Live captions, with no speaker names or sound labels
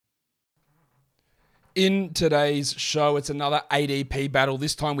In today's show, it's another ADP battle,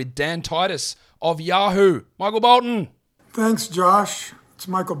 this time with Dan Titus of Yahoo. Michael Bolton. Thanks, Josh. It's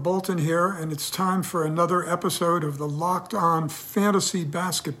Michael Bolton here, and it's time for another episode of the Locked On Fantasy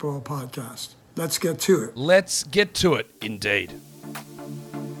Basketball Podcast. Let's get to it. Let's get to it, indeed.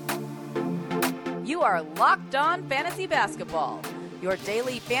 You are Locked On Fantasy Basketball, your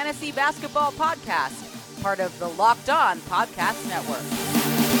daily fantasy basketball podcast, part of the Locked On Podcast Network.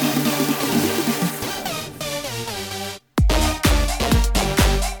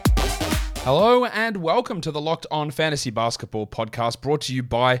 Hello and welcome to the Locked On Fantasy Basketball Podcast, brought to you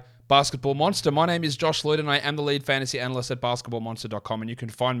by Basketball Monster. My name is Josh Lloyd and I am the lead fantasy analyst at basketballmonster.com, and you can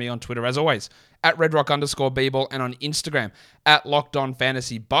find me on Twitter as always at redrock_bball and on Instagram at Locked On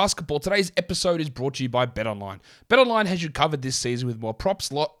Fantasy Basketball. Today's episode is brought to you by BetOnline. BetOnline has you covered this season with more props,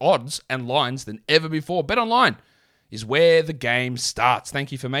 odds and lines than ever before. BetOnline is where the game starts.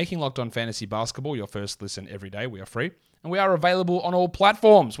 Thank you for making Locked On Fantasy Basketball your first listen every day. We are free. And we are available on all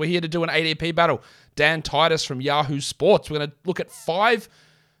platforms. We're here to do an ADP battle. Dan Titus from Yahoo Sports. We're going to look at 5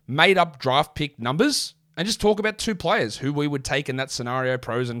 made-up draft pick numbers and just talk about 2 players who we would take in that scenario,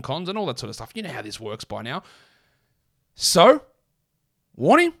 pros and cons, and all that sort of stuff. You know how this works by now. So,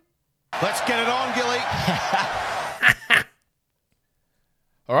 warning. Let's get it on, Gilly.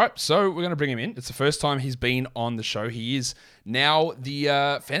 All right, so we're going to bring him in. It's the first time he's been on the show. He is now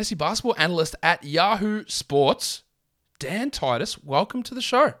the fantasy basketball analyst at Yahoo Sports. Dan Titus, welcome to the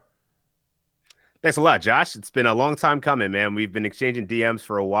show. Thanks a lot, Josh. It's been a long time coming, man. We've been exchanging DMs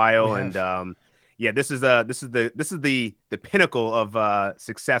for a while, and this is the pinnacle of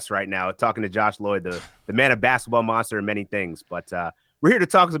success right now. Talking to Josh Lloyd, the man of basketball monster and many things. But we're here to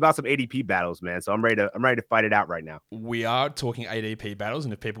talk about some ADP battles, man. So I'm ready to fight it out right now. We are talking ADP battles,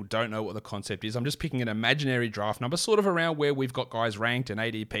 and if people don't know what the concept is, I'm just picking an imaginary draft number, sort of around where we've got guys ranked and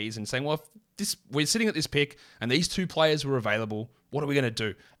ADPs, and saying, well, if we're sitting at this pick, and these 2 players were available, what are we going to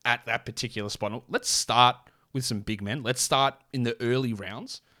do at that particular spot? Let's start with some big men. Let's start in the early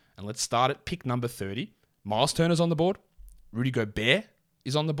rounds, and let's start at pick number 30. Miles Turner's on the board. Rudy Gobert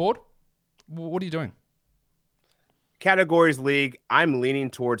is on the board. What are you doing? Categories league, I'm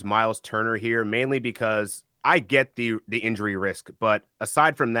leaning towards Miles Turner here, mainly because I get the injury risk. But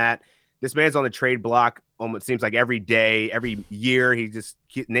aside from that, this man's on the trade block. It seems like every day, every year,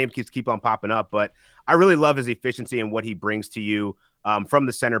 name keeps on popping up. But I really love his efficiency and what he brings to you from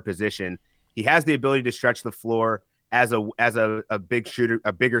the center position. He has the ability to stretch the floor as a big shooter,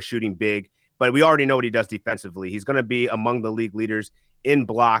 a bigger shooting big. But we already know what he does defensively. He's going to be among the league leaders in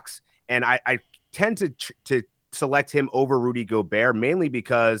blocks, and I tend to select him over Rudy Gobert, mainly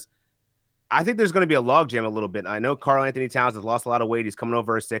because I think there's going to be a logjam a little bit. I know Karl-Anthony Towns has lost a lot of weight. He's coming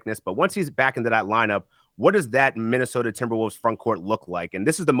over a sickness, but once he's back into that lineup, what does that Minnesota Timberwolves front court look like? And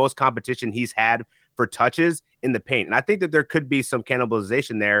this is the most competition he's had for touches in the paint. And I think that there could be some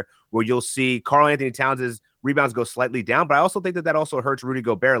cannibalization there where you'll see Karl-Anthony Towns' rebounds go slightly down, but I also think that also hurts Rudy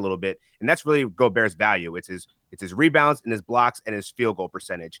Gobert a little bit. And that's really Gobert's value. It's his rebounds and his blocks and his field goal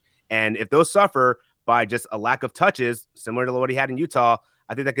percentage. And if those suffer by just a lack of touches, similar to what he had in Utah,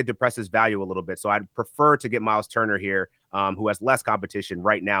 I think that could depress his value a little bit. So I'd prefer to get Miles Turner here, who has less competition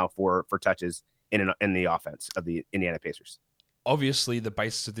right now for touches in the offense of the Indiana Pacers. Obviously, the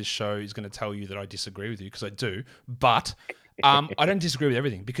basis of this show is going to tell you that I disagree with you, because I do. But I don't disagree with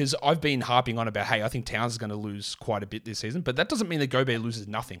everything, because I've been harping on about, hey, I think Towns is going to lose quite a bit this season. But that doesn't mean that Gobert loses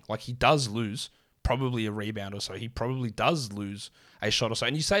nothing. Like, he does lose probably a rebound or so. He probably does lose a shot or so.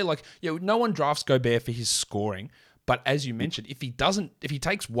 And you say, like, no one drafts Gobert for his scoring. But as you mentioned, if he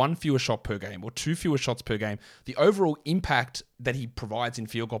takes 1 fewer shot per game or 2 fewer shots per game, the overall impact that he provides in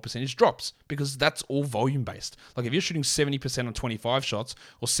field goal percentage drops, because that's all volume based. Like, if you're shooting 70% on 25 shots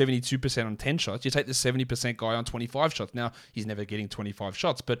or 72% on 10 shots, you take the 70% guy on 25 shots. Now, he's never getting 25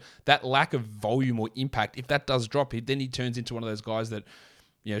 shots, but that lack of volume or impact, if that does drop, then he turns into one of those guys that,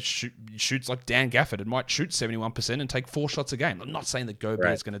 shoots like Dan Gafford and might shoot 71% and take 4 shots a game. I'm not saying that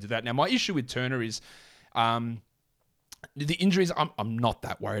Gobert is going to do that. Now, my issue with Turner is the injuries. I'm not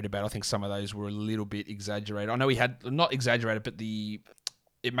that worried about. I think some of those were a little bit exaggerated. I know he had, not exaggerated, but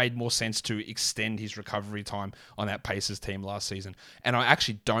it made more sense to extend his recovery time on that Pacers team last season. And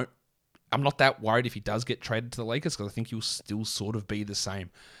I'm not that worried if he does get traded to the Lakers, because I think he'll still sort of be the same.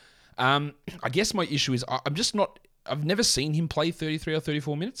 I guess my issue is I've never seen him play 33 or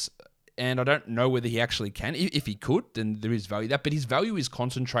 34 minutes, and I don't know whether he actually can. If he could, then there is value there. But his value is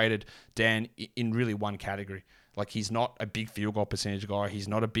concentrated, Dan, in really one category. Like, he's not a big field goal percentage guy. He's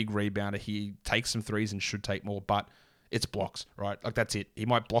not a big rebounder. He takes some threes and should take more, but it's blocks, right? Like, that's it. He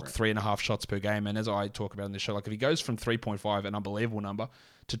might block 3.5 shots per game. And as I talk about in the show, like, if he goes from 3.5, an unbelievable number,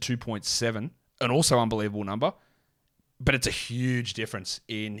 to 2.7, an also unbelievable number, but it's a huge difference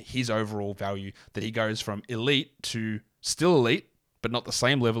in his overall value that he goes from elite to still elite, but not the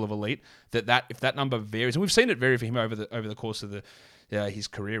same level of elite. That if that number varies, and we've seen it vary for him over the course of his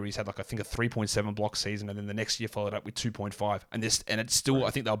career, he's had like I think a 3.7 block season, and then the next year followed up with 2.5, and it's still I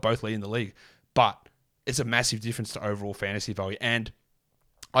think they'll both lead in the league, but it's a massive difference to overall fantasy value. And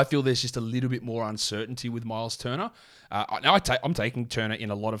I feel there's just a little bit more uncertainty with Miles Turner. Now I'm taking Turner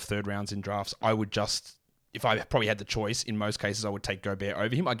in a lot of third rounds in drafts. I would just, if I probably had the choice, in most cases, I would take Gobert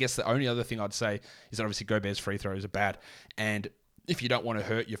over him. I guess the only other thing I'd say is that obviously Gobert's free throws are bad. And if you don't want to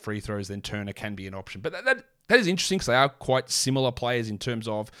hurt your free throws, then Turner can be an option. But that is interesting because they are quite similar players in terms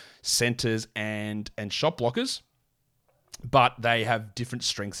of centers and shot blockers. But they have different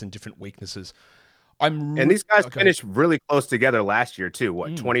strengths and different weaknesses. And these guys finished really close together last year too.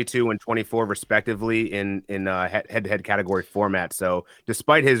 22 and 24 respectively in head-to-head category format. So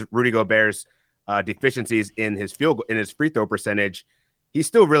despite his Rudy Gobert's deficiencies in his free throw percentage, he's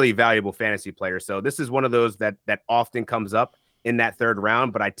still really valuable fantasy player. So this is one of those that often comes up in that third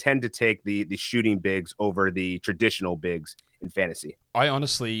round. But I tend to take the shooting bigs over the traditional bigs in fantasy. I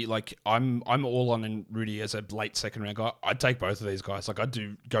honestly I'm all on in Rudy as a late second round guy. I'd take both of these guys. Like I'd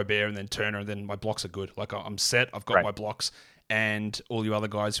do Gobert and then Turner, and then my blocks are good. Like I'm set. I've got my blocks, and all you other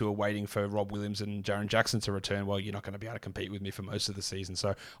guys who are waiting for Rob Williams and Jaren Jackson to return, well, you're not going to be able to compete with me for most of the season.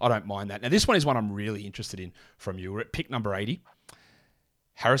 So I don't mind that. Now this one is one I'm really interested in from you. We're at pick number 80.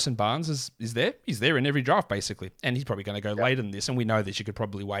 Harrison Barnes is there. He's there in every draft, basically. And he's probably going to go later than this, and we know this. You could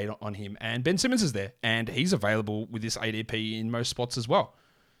probably wait on him. And Ben Simmons is there, and he's available with this ADP in most spots as well.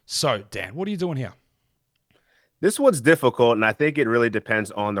 So, Dan, what are you doing here? This one's difficult, and I think it really depends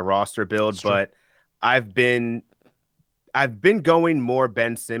on the roster build, but I've been going more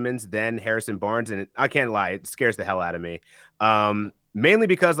Ben Simmons than Harrison Barnes, and I can't lie, it scares the hell out of me. Mainly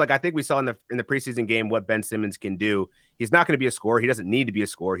because, I think we saw in the preseason game what Ben Simmons can do. He's not going to be a scorer. He doesn't need to be a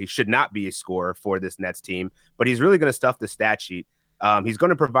scorer. He should not be a scorer for this Nets team, but he's really going to stuff the stat sheet. He's going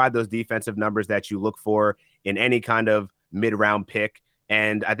to provide those defensive numbers that you look for in any kind of mid-round pick,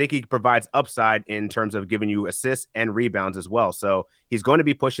 and I think he provides upside in terms of giving you assists and rebounds as well. So he's going to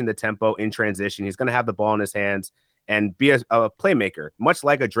be pushing the tempo in transition. He's going to have the ball in his hands and be a playmaker, much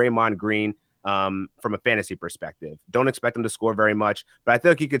like a Draymond Green. From a fantasy perspective, don't expect him to score very much, but I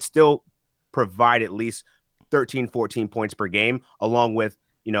think he could still provide at least 13, 14 points per game, along with,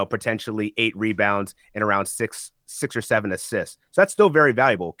 potentially 8 rebounds and around six or 7 assists. So that's still very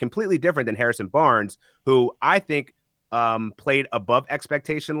valuable. Completely different than Harrison Barnes, who I think played above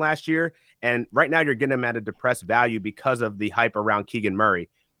expectation last year. And right now you're getting him at a depressed value because of the hype around Keegan Murray,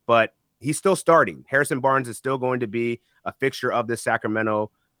 but he's still starting. Harrison Barnes is still going to be a fixture of this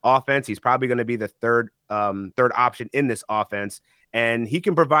Sacramento offense. He's probably going to be the third option in this offense, and he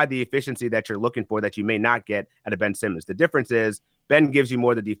can provide the efficiency that you're looking for that you may not get at a Ben Simmons. The difference is Ben gives you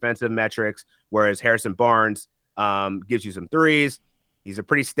more of the defensive metrics, whereas Harrison Barnes gives you some threes. He's a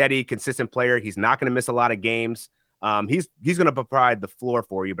pretty steady, consistent player. He's not going to miss a lot of games. He's going to provide the floor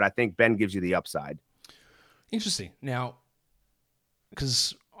for you, but I think Ben gives you the upside. Interesting. Now,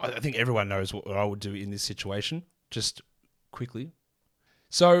 because I think everyone knows what I would do in this situation, just quickly.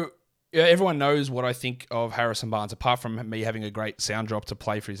 So yeah, everyone knows what I think of Harrison Barnes, apart from me having a great sound drop to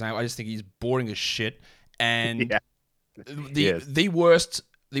play for his name. I just think he's boring as shit. And the worst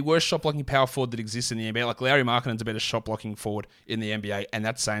shot blocking power forward that exists in the NBA, like Lauri Markkanen's a better shot blocking forward in the NBA, and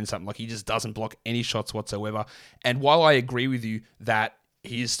that's saying something. Like he just doesn't block any shots whatsoever. And while I agree with you that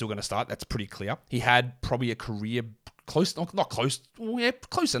he is still going to start, that's pretty clear. He had probably a career close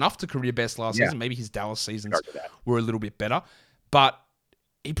enough to career best last season. Maybe his Dallas seasons were a little bit better, but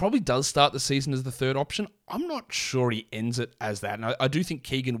he probably does start the season as the third option. I'm not sure he ends it as that. And I do think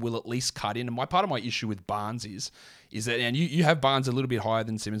Keegan will at least cut in. And part of my issue with Barnes is that, and you have Barnes a little bit higher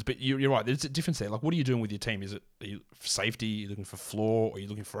than Simmons, but you're right. There's a difference there. Like, what are you doing with your team? Are you for safety? Are you looking for floor? Or are you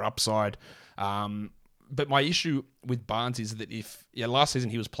looking for upside? But my issue with Barnes is that last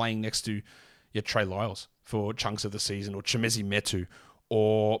season he was playing next to Trey Lyles for chunks of the season, or Chimezie Metu,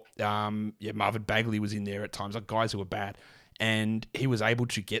 or Marvin Bagley was in there at times, like guys who were bad. And he was able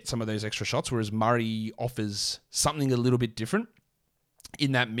to get some of those extra shots, whereas Murray offers something a little bit different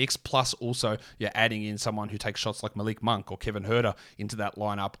in that mix. Plus, also, you're adding in someone who takes shots like Malik Monk or Kevin Huerter into that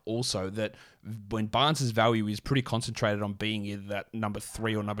lineup. Also, that when Barnes' value is pretty concentrated on being either that number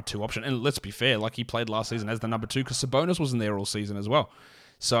 3 or number 2 option. And let's be fair, like he played last season as the number 2 because Sabonis wasn't there all season as well.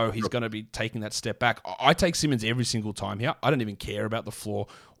 So he's going to be taking that step back. I take Simmons every single time here. I don't even care about the floor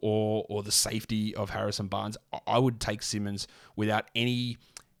or the safety of Harrison Barnes. I would take Simmons without any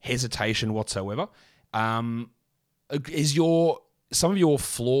hesitation whatsoever. Is your some of your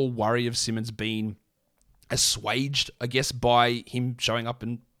flaw worry of Simmons being assuaged, I guess, by him showing up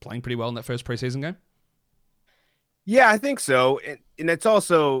and playing pretty well in that first preseason game? Yeah, I think so. And it's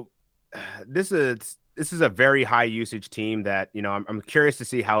also, this is a very high usage team that, I'm curious to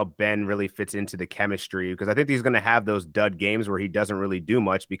see how Ben really fits into the chemistry, because I think he's going to have those dud games where he doesn't really do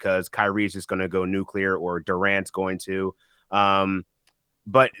much because Kyrie's just going to go nuclear or Durant's going to.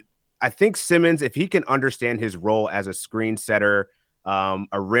 But I think Simmons, if he can understand his role as a screen setter, a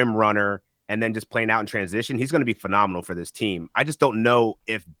rim runner, and then just playing out in transition, he's going to be phenomenal for this team. I just don't know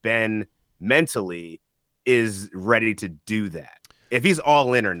if Ben mentally is ready to do that, if he's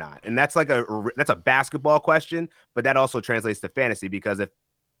all in or not. And that's a basketball question, but that also translates to fantasy, because if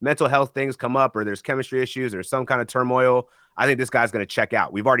mental health things come up or there's chemistry issues or some kind of turmoil, I think this guy's going to check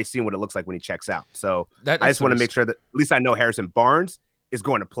out. We've already seen what it looks like when he checks out. So I just want to make sure that at least I know Harrison Barnes is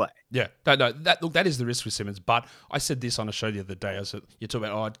going to play. Yeah, that is the risk with Simmons. But I said this on a show the other day. I said, you talk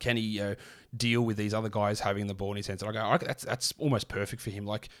about, can he deal with these other guys having the ball in his hands? And I go, that's almost perfect for him.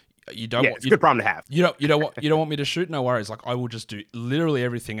 Like, you don't. It's a good problem to have. You don't want me to shoot? No worries. Like, I will just do literally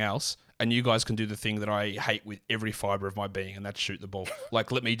everything else, and you guys can do the thing that I hate with every fiber of my being, and that's shoot the ball.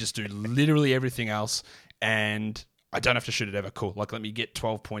 Like, let me just do literally everything else, and I don't have to shoot it ever. Cool. Like, let me get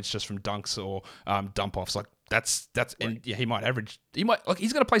 12 points just from dunks or dump offs. Like, that's right. And yeah, he's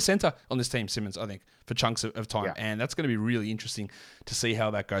going to play center on this team, Simmons, I think, for chunks of time. Yeah. And that's going to be really interesting to see how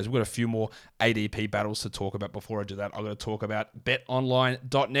that goes. We've got a few more ADP battles to talk about. Before I do that, I'm going to talk about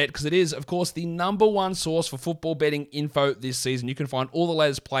betonline.net, because it is, of course, the number one source for football betting info this season. You can find all the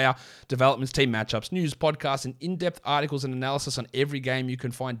latest player developments, team matchups, news, podcasts, and in-depth articles and analysis on every game you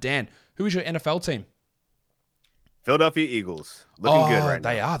can find. Dan, who is your NFL team? Philadelphia Eagles. Looking good right now.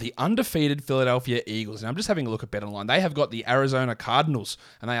 They are the undefeated Philadelphia Eagles. And I'm just having a look at BetOnline. They have got the Arizona Cardinals,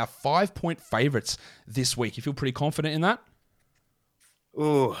 and they are 5-point favorites this week. You feel pretty confident in that?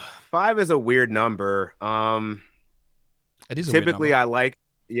 Ooh, 5 is a weird number. It is a typically weird number.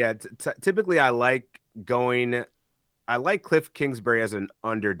 Typically I like Cliff Kingsbury as an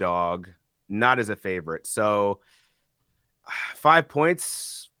underdog, not as a favorite. So 5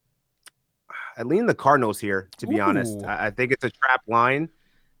 points, I lean the Cardinals here, to be honest. I think it's a trap line,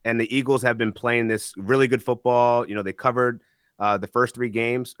 and the Eagles have been playing this really good football. They covered the first 3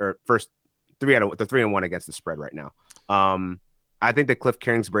 games, or first 3 out of the 3-1 against the spread right now. I think that Cliff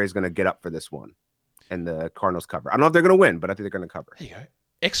Kingsbury is going to get up for this one, and the Cardinals cover. I don't know if they're going to win, but I think they're going to cover. There you go.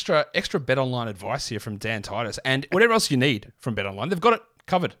 Extra BetOnline advice here from Dan Titus, and whatever else you need from BetOnline, they've got it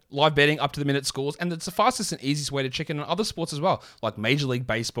covered. Live betting, up to the minute scores, and it's the fastest and easiest way to check in on other sports as well, like Major League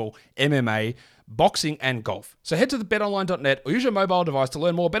Baseball, MMA, boxing, and golf. So head to the betonline.net or use your mobile device to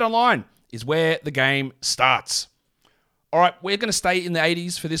learn more. BetOnline is where the game starts. All right, we're going to stay in the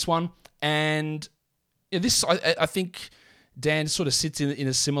 80s for this one, and this, I think, Dan, sort of sits in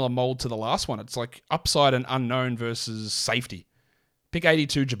a similar mold to the last one. It's like upside and unknown versus safety. Pick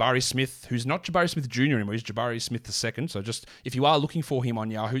 82, Jabari Smith, who's not Jabari Smith Jr. anymore. He's Jabari Smith II. So just, if you are looking for him on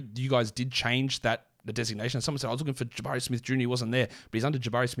Yahoo, you guys did change the designation. Someone said, I was looking for Jabari Smith Jr. He wasn't there, but he's under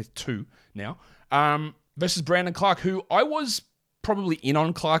Jabari Smith II now. Versus Brandon Clark, who I was probably in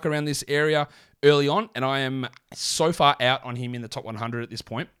on Clark around this area early on, and I am so far out on him in the top 100 at this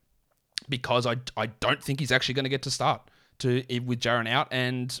point, because I don't think he's actually going to get to start with Jaron out,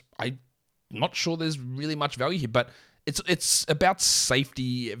 and I'm not sure there's really much value here, but it's about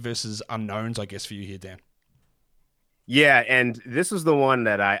safety versus unknowns, I guess, for you here, Dan. Yeah, and this is the one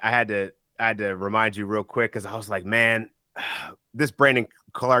that I had to remind you real quick, because I was like, man, this Brandon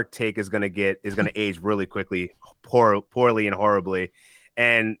Clark take is gonna age really quickly, poorly and horribly.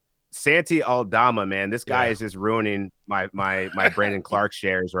 And Santi Aldama, man, this guy is just ruining my Brandon Clark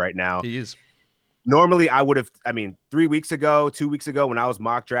shares right now. He is. Normally, 2 weeks ago, when I was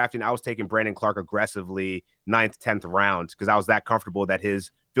mock drafting, I was taking Brandon Clark aggressively 9th, 10th round, because I was that comfortable that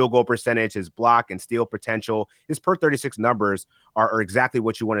his field goal percentage, his block and steal potential, his per 36 numbers are exactly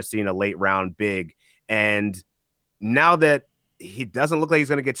what you want to see in a late round big. And now that he doesn't look like he's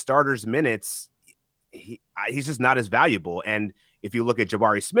going to get starters minutes, he's just not as valuable. And if you look at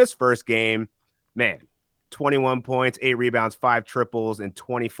Jabari Smith's first game, man, 21 points, 8 rebounds, 5 triples in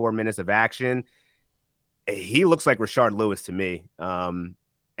 24 minutes of action. He looks like Rashard Lewis to me. And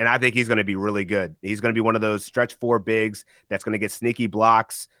I think he's going to be really good. He's going to be one of those stretch 4 bigs that's going to get sneaky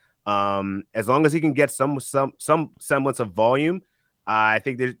blocks. As long as he can get some semblance of volume, I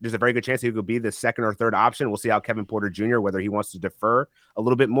think there's a very good chance he could be the 2nd or 3rd option. We'll see how Kevin Porter Jr., whether he wants to defer a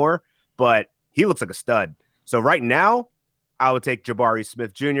little bit more, but he looks like a stud. So right now, I would take Jabari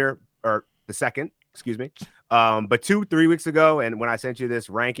Smith Jr., or the 2nd, excuse me. But 2-3 weeks ago, and when I sent you this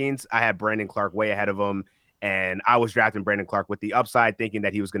rankings, I had Brandon Clark way ahead of him. And I was drafting Brandon Clark with the upside, thinking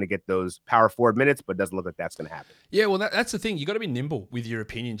that he was going to get those power forward minutes, but doesn't look like that's going to happen. Yeah, well, that's the thing. You got to be nimble with your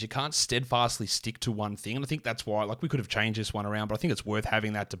opinions. You can't steadfastly stick to one thing. And I think that's why, like, we could have changed this one around, but I think it's worth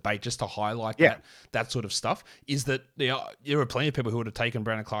having that debate just to highlight that sort of stuff. Is that there are plenty of people who would have taken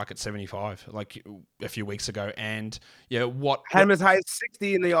Brandon Clark at 75, like a few weeks ago. And had him as high as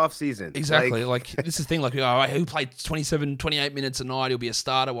 60 in the offseason. Exactly. Like this is the thing, like, who played 27, 28 minutes a night, he'll be a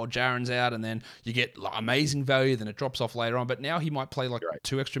starter while Jaren's out, and then you get amazing value, then it drops off later on. But now he might play like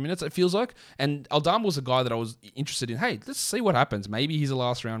 2 extra minutes, it feels like. And Aldama was a guy that I was interested in. Hey, let's see what happens. Maybe he's a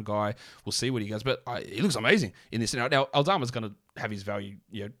last round guy. We'll see what he goes. But he looks amazing in this. Now Aldama's going to have his value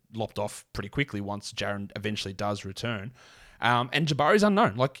lopped off pretty quickly once Jaren eventually does return. And Jabari's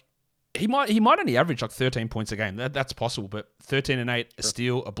unknown. Like he might only average like 13 points a game. That's possible. But 13 and 8, a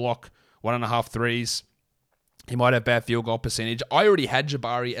steal, a block, 1.5 threes. He might have bad field goal percentage. I already had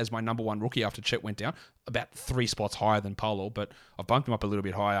Jabari as my number 1 rookie after Chet went down, about 3 spots higher than Paolo, but I've bumped him up a little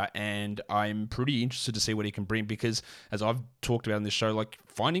bit higher, and I'm pretty interested to see what he can bring because, as I've talked about in this show, like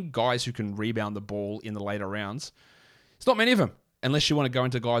finding guys who can rebound the ball in the later rounds, it's not many of them, unless you want to go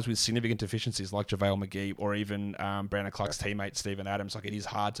into guys with significant deficiencies like JaVale McGee or even Brandon Clark's teammate, Steven Adams. Like, it is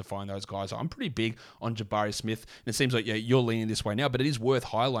hard to find those guys. I'm pretty big on Jabari Smith, and it seems like you're leaning this way now, but it is worth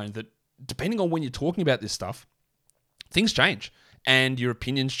highlighting that depending on when you're talking about this stuff, things change and your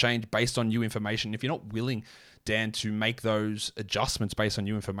opinions change based on new information. If you're not willing, Dan, to make those adjustments based on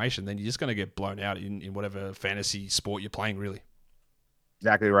new information, then you're just going to get blown out in whatever fantasy sport you're playing, really.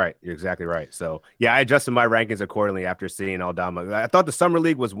 Exactly right. You're exactly right. So yeah, I adjusted my rankings accordingly after seeing Aldama. I thought the summer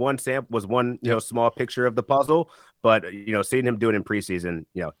league was one small picture of the puzzle, but seeing him do it in preseason,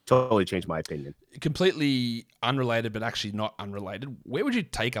 totally changed my opinion. Completely unrelated, but actually not unrelated. Where would you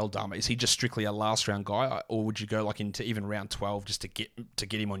take Aldama? Is he just strictly a last round guy, or would you go like into even round 12 just to get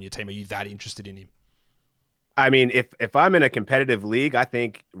him on your team? Are you that interested in him? I mean, if I'm in a competitive league, I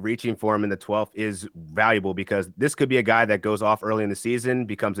think reaching for him in the 12th is valuable because this could be a guy that goes off early in the season,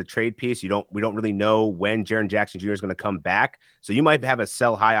 becomes a trade piece. We don't really know when Jaren Jackson Jr. is going to come back. So you might have a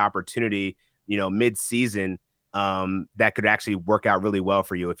sell high opportunity, mid-season that could actually work out really well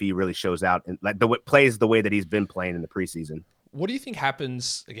for you if he really shows out and plays the way that he's been playing in the preseason. What do you think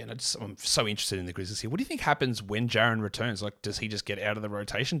happens, again, I'm so interested in the Grizzlies here. What do you think happens when Jaren returns? Like, does he just get out of the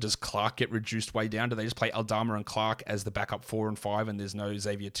rotation? Does Clark get reduced way down? Do they just play Aldama and Clark as the backup 4 and 5 and there's no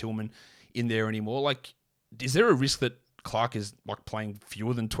Xavier Tillman in there anymore? Like, is there a risk that Clark is like playing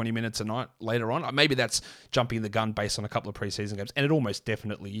fewer than 20 minutes a night later on? Maybe that's jumping the gun based on a couple of preseason games, and it almost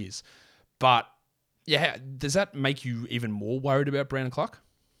definitely is. But, yeah, does that make you even more worried about Brandon Clark?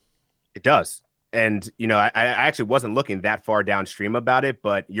 It does. And, I actually wasn't looking that far downstream about it,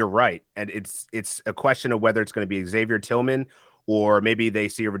 but you're right. And it's a question of whether it's going to be Xavier Tillman or maybe they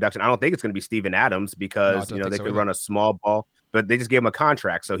see a reduction. I don't think it's going to be Steven Adams because, they could run a small ball, but they just gave him a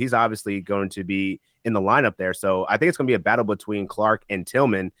contract. So he's obviously going to be in the lineup there. So I think it's going to be a battle between Clark and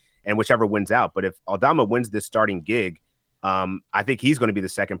Tillman and whichever wins out. But if Aldama wins this starting gig, I think he's going to be the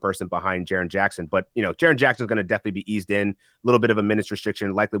second person behind Jaren Jackson. But, Jaren Jackson is going to definitely be eased in, a little bit of a minutes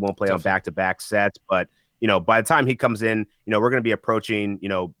restriction, likely won't play on back-to-back sets. But, by the time he comes in, we're going to be approaching,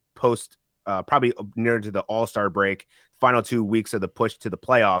 post probably near to the All-Star break, final 2 weeks of the push to the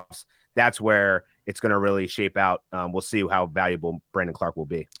playoffs. That's where it's going to really shape out. We'll see how valuable Brandon Clark will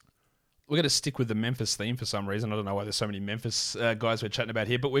be. We're going to stick with the Memphis theme for some reason. I don't know why there's so many Memphis guys we're chatting about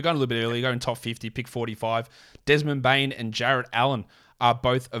here, but we're going a little bit early. Going top 50, pick 45. Desmond Bane and Jarrett Allen are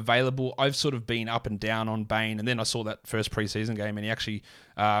both available. I've sort of been up and down on Bane, and then I saw that first preseason game, and he actually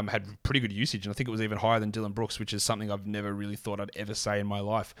had pretty good usage, and I think it was even higher than Dylan Brooks, which is something I've never really thought I'd ever say in my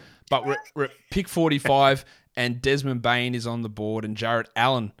life. But we're at pick 45, and Desmond Bane is on the board, and Jarrett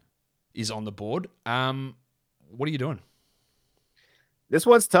Allen is on the board. What are you doing? This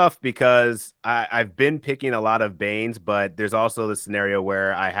one's tough because I've been picking a lot of Baines, but there's also the scenario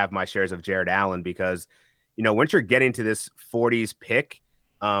where I have my shares of Jarrett Allen because, once you're getting to this 40s pick,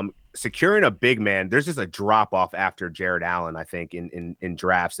 securing a big man, there's just a drop off after Jarrett Allen, I think, in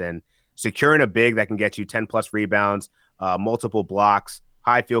drafts. And securing a big that can get you 10 plus rebounds, multiple blocks,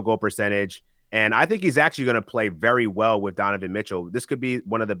 high field goal percentage. And I think he's actually going to play very well with Donovan Mitchell. This could be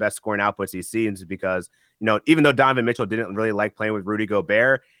one of the best scoring outputs he's seen because, even though Donovan Mitchell didn't really like playing with Rudy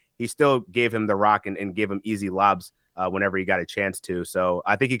Gobert, he still gave him the rock and gave him easy lobs whenever he got a chance to. So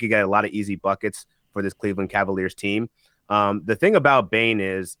I think he could get a lot of easy buckets for this Cleveland Cavaliers team. The thing about Bane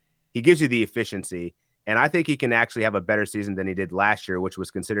is he gives you the efficiency, and I think he can actually have a better season than he did last year, which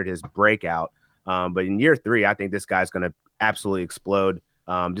was considered his breakout. But in year 3, I think this guy's going to absolutely explode.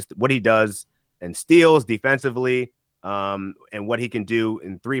 Just what he does and steals defensively, and what he can do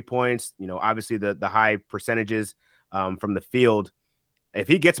in 3 points. Obviously the high percentages from the field. If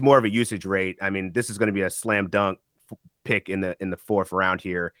he gets more of a usage rate, I mean, this is going to be a slam dunk pick in the fourth round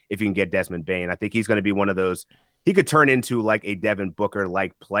here. If you can get Desmond Bane, I think he's going to be one of those. He could turn into like a Devin Booker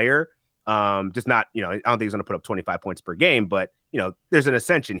like player. Just not, I don't think he's going to put up 25 points per game, but there's an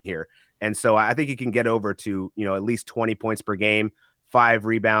ascension here. And so I think he can get over to, at least 20 points per game, 5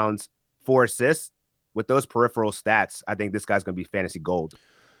 rebounds, 4 assists. With those peripheral stats, I think this guy's going to be fantasy gold.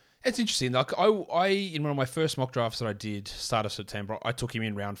 It's interesting. Like I in one of my first mock drafts that I did, start of September, I took him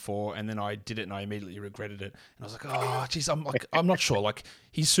in round 4, and then I did it, and I immediately regretted it. And I was like, oh, geez, I'm not sure. Like,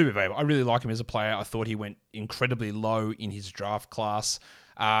 he's super valuable. I really like him as a player. I thought he went incredibly low in his draft class.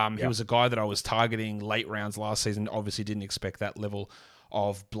 He was a guy that I was targeting late rounds last season. Obviously, didn't expect that level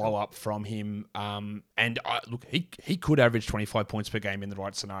of blow up from him. And look, he could average 25 points per game in the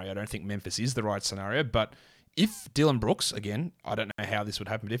right scenario. I don't think Memphis is the right scenario, but if Dylan Brooks, again, I don't know how this would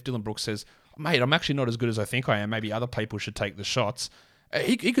happen, but if Dylan Brooks says, mate, I'm actually not as good as I think I am, maybe other people should take the shots,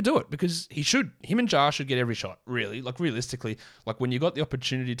 he could do it, because he should. Him and Jar should get every shot, really. Like, realistically, like when you got the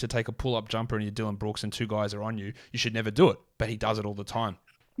opportunity to take a pull-up jumper and you're Dylan Brooks and 2 guys are on you, you should never do it, but he does it all the time.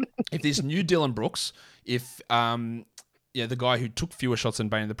 If this new Dylan Brooks, if the guy who took fewer shots than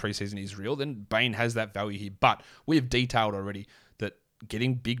Bane in the preseason is real, then Bane has that value here. But we have detailed already that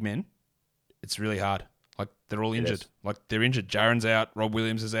getting big men, it's really hard. Like, they're all injured. Like, they're injured. Jaren's out. Rob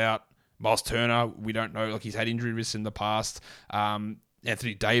Williams is out. Miles Turner, we don't know. Like, he's had injury risks in the past.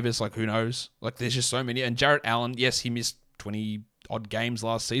 Anthony Davis, like, who knows? Like, there's just so many. And Jarrett Allen, yes, he missed 20-odd games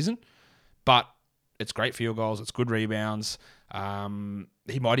last season, but it's great field goals. It's good rebounds.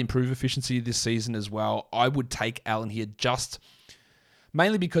 He might improve efficiency this season as well. I would take Allen here just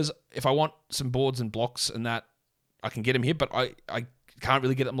mainly because if I want some boards and blocks and that, I can get him here, but I can't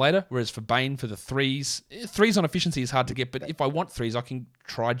really get them later. Whereas for Bane, for the threes on efficiency is hard to get, but if I want threes, I can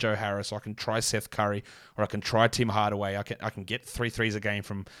try Joe Harris, or I can try Seth Curry, or I can try Tim Hardaway. I can get 3 threes a game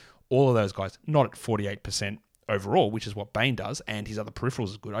from all of those guys, not at 48% overall, which is what Bane does, and his other peripherals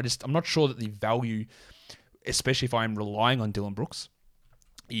is good. I'm not sure that the value, especially if I'm relying on Dylan Brooks,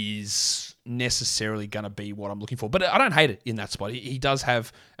 is necessarily going to be what I'm looking for. But I don't hate it in that spot. He does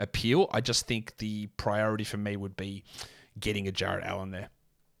have appeal. I just think the priority for me would be getting a Jarrett Allen there.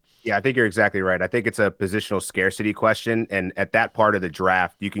 Yeah, I think you're exactly right. I think it's a positional scarcity question. And at that part of the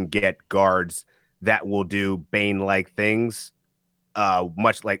draft, you can get guards that will do Bane-like things,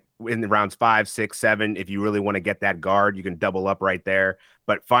 much like in the rounds 5, 6, 7. If you really want to get that guard, you can double up right there.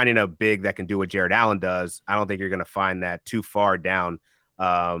 But finding a big that can do what Jarrett Allen does, I don't think you're going to find that too far down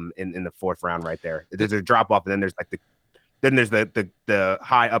in the 4th round right there. There's a drop off, and then there's the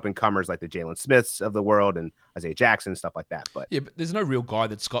high up and comers like the Jalen Smiths of the world and Isaiah Jackson, stuff like that. But there's no real guy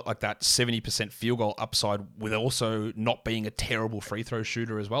that's got like that 70% field goal upside with also not being a terrible free throw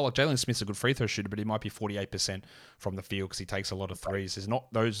shooter as well. Like, Jalen Smith's a good free throw shooter, but he might be 48% from the field because he takes a lot of threes. There's not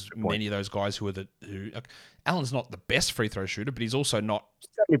many of those guys who like, Allen's not the best free throw shooter, but he's also not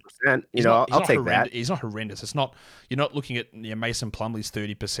 70%. I'll take that. He's not horrendous. You're not looking at Mason Plumlee's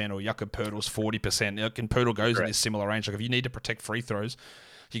 30% or Jakob Poeltl's 40%. And Poeltl goes in this similar range. Like, if you need to protect free throws,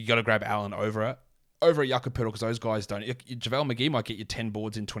 you got to grab Allen over Jakob Poeltl, because those guys don't. JaVale McGee might get you 10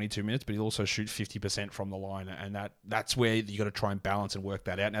 boards in 22 minutes, but he'll also shoot 50% from the line, and that's where you got to try and balance and work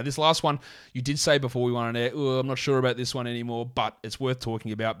that out. Now, this last one, you did say before we went on air, I'm not sure about this one anymore, but it's worth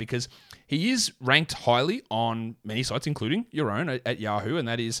talking about because he is ranked highly on many sites, including your own at Yahoo, and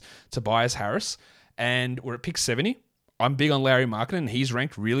that is Tobias Harris, and we're at pick 70. I'm big on Larry Markkinen, and he's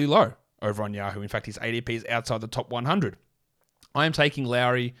ranked really low over on Yahoo. In fact, his ADP is outside the top 100. I am taking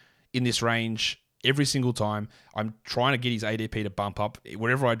Lowry in this range every single time. I'm trying to get his ADP to bump up.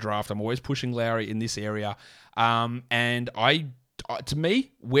 Wherever I draft, I'm always pushing Lowry in this area. And to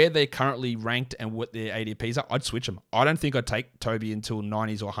me, where they're currently ranked and what their ADPs are, I'd switch them. I don't think I'd take Toby until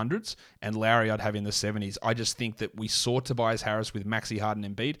 90s or 100s, and Lowry I'd have in the 70s. I just think that we saw Tobias Harris with Maxey, Harden,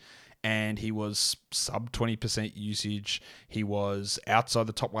 and Embiid, and he was sub 20% usage. He was outside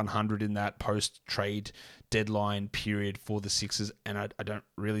the top 100 in that post-trade deadline period for the Sixers, and I don't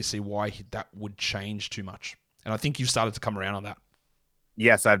really see why that would change too much. And I think you've started to come around on that.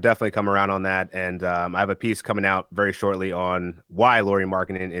 Yes, I've definitely come around on that, and I have a piece coming out very shortly on why Lauri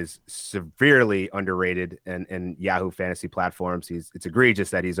Markkanen is severely underrated in Yahoo fantasy platforms. It's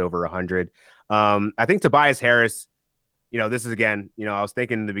egregious that he's over 100. I think Tobias Harris, this is again, I was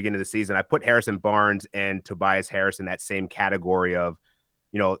thinking in the beginning of the season, I put Harrison Barnes and Tobias Harris in that same category of,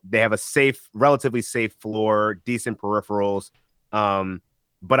 they have a relatively safe floor, decent peripherals.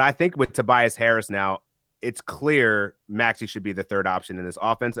 But I think with Tobias Harris now, it's clear Maxey should be the third option in this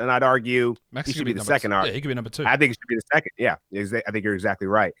offense. And I'd argue Maxey he should be the number second option. Yeah, he could be number 2. I think he should be the second. Yeah, I think you're exactly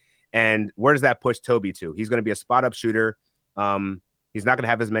right. And where does that push Toby to? He's going to be a spot-up shooter. He's not going to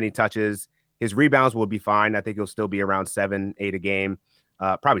have as many touches. His rebounds will be fine. I think he'll still be around 7, 8 a game,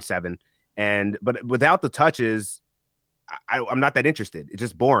 probably 7. But without the touches, I'm not that interested. It's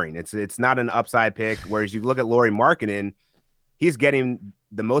just boring. It's not an upside pick. Whereas you look at Lauri Markkanen, he's getting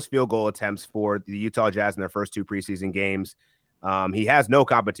the most field goal attempts for the Utah Jazz in their first 2 preseason games. He has no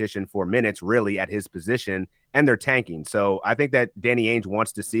competition for minutes really at his position, and they're tanking. So I think that Danny Ainge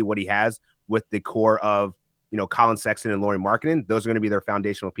wants to see what he has with the core of, Colin Sexton and Lauri Markkanen. Those are going to be their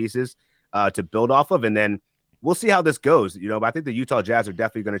foundational pieces to build off of. And then we'll see how this goes, but I think the Utah Jazz are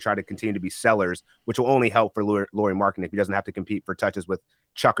definitely going to try to continue to be sellers, which will only help for Lauri Markkanen if he doesn't have to compete for touches with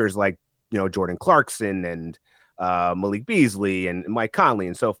chuckers like, Jordan Clarkson and Malik Beasley and Mike Conley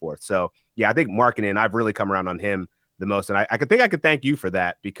and so forth. So, yeah, I think Markkanen, I've really come around on him the most. And I could thank you for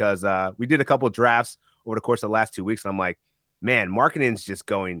that because we did a couple of drafts over the course of the last 2 weeks. And I'm like, man, Markkanen's just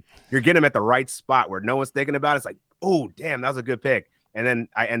going, you're getting him at the right spot where no one's thinking about it. It's like, oh, damn, that was a good pick. And then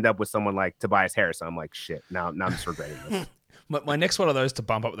I end up with someone like Tobias Harris. I'm like, shit, now I'm just regretting this. My next one of those to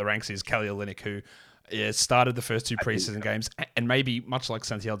bump up the ranks is Kelly Olynyk, who started the first 2 preseason games, and maybe much like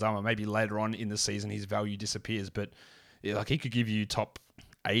Santi Aldama, maybe later on in the season his value disappears. But he could give you top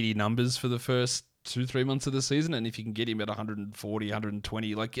 80 numbers for the first 2-3 months of the season, and if you can get him at 140,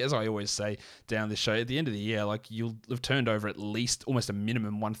 120, like as I always say down this show, at the end of the year, like you'll have turned over at least almost a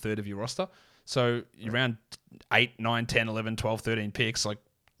minimum 1/3 of your roster. So you're around 8, 9, 10, 11, 12, 13 picks. Like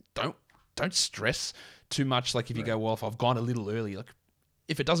don't stress too much. Like if you go, well, if I've gone a little early, like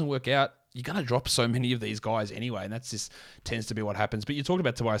if it doesn't work out, you're going to drop so many of these guys anyway, and that's just tends to be what happens. But you talked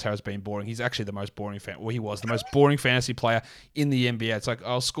about Tobias Harris being boring. He's actually the most boring he was the most boring fantasy player in the NBA. It's like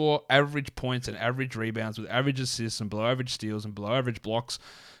I'll score average points and average rebounds with average assists and below average steals and below average blocks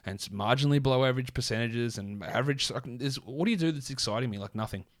and marginally below average percentages and average. What do you do that's exciting me? Like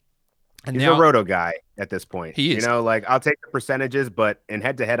nothing. And he's now, a roto guy at this point. He is. Like I'll take the percentages, but in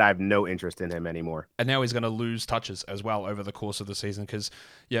head-to-head, I have no interest in him anymore. And now he's going to lose touches as well over the course of the season because,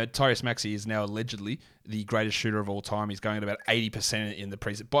 Tyrese Maxey is now allegedly the greatest shooter of all time. He's going at about 80% in the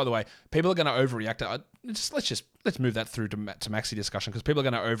preseason. By the way, people are going to overreact. Let's move that through to Maxey discussion because people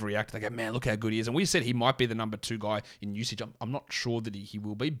are going to overreact. They go, man, look how good he is. And we said he might be the number 2 guy in usage. I'm not sure that he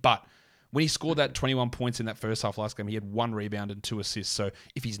will be, but when he scored that 21 points in that first half last game, he had 1 rebound and 2 assists. So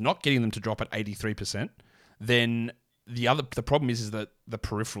if he's not getting them to drop at 83%, then the problem is that the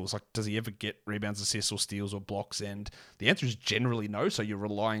peripherals, like does he ever get rebounds, assists, or steals or blocks? And the answer is generally no. So you're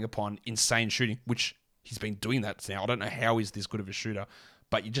relying upon insane shooting, which he's been doing that now. I don't know how he's this good of a shooter,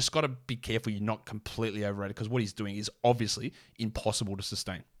 but you just got to be careful you're not completely overrated because what he's doing is obviously impossible to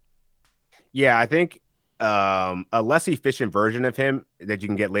sustain. Yeah, I think a less efficient version of him that you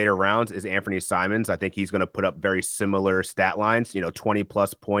can get later rounds is Anthony Simons. I think he's going to put up very similar stat lines, 20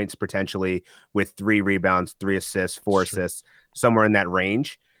 plus points potentially with 3 rebounds, 3 assists, 4 assists, somewhere in that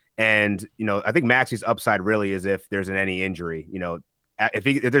range. And, I think Maxey's upside really is if there's any injury,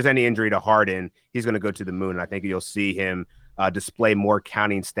 if there's any injury to Harden, he's going to go to the moon. And I think you'll see him display more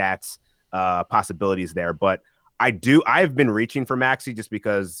counting stats possibilities there. But I've been reaching for Maxey just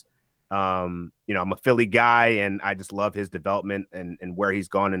because I'm a Philly guy and I just love his development and where he's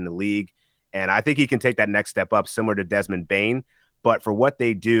gone in the league. And I think he can take that next step up similar to Desmond Bane. But for what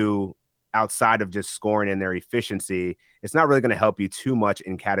they do outside of just scoring and their efficiency, it's not really going to help you too much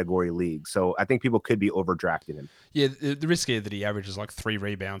in category leagues. So I think people could be overdrafting him. Yeah, the risk here that he averages like 3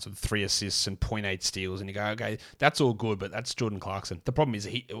 rebounds and 3 assists and 0.8 steals, and you go, okay, that's all good, but that's Jordan Clarkson. The problem is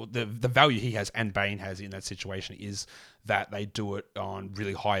the value he has and Bane has in that situation is that they do it on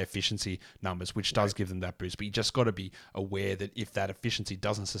really high efficiency numbers, which does give them that boost. But you just got to be aware that if that efficiency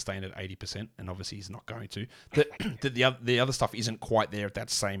doesn't sustain at 80%, and obviously he's not going to, that the other stuff isn't quite there at that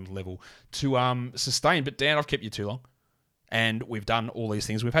same level to sustain. But Dan, I've kept you too long. And we've done all these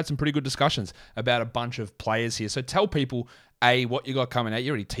things. We've had some pretty good discussions about a bunch of players here. So tell people, what you got coming out.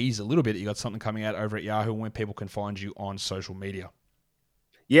 You already teased a little bit. You got something coming out over at Yahoo and where people can find you on social media.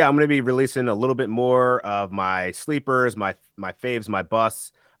 Yeah, I'm going to be releasing a little bit more of my sleepers, my faves, my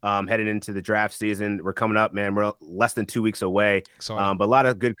busts, heading into the draft season. We're coming up, man. We're less than 2 weeks away. But a lot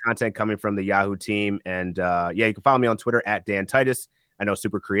of good content coming from the Yahoo team. And you can follow me on Twitter at Dan Titus. I know,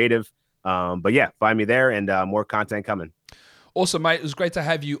 super creative. But yeah, find me there and more content coming. Awesome, mate. It was great to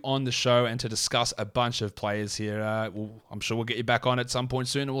have you on the show and to discuss a bunch of players here. I'm sure we'll get you back on at some point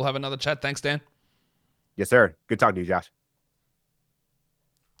soon and we'll have another chat. Thanks, Dan. Yes, sir. Good talking to you, Josh.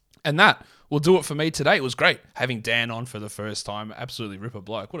 And that will do it for me today. It was great having Dan on for the first time. Absolutely ripper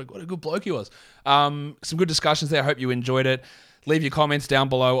bloke. What a good bloke he was. Some good discussions there. I hope you enjoyed it. Leave your comments down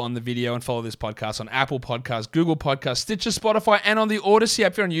below on the video and follow this podcast on Apple Podcasts, Google Podcasts, Stitcher, Spotify, and on the Odyssey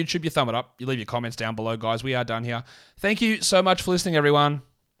app. If you're on YouTube, you thumb it up. You leave your comments down below, guys. We are done here. Thank you so much for listening, everyone.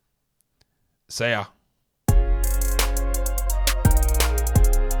 See ya.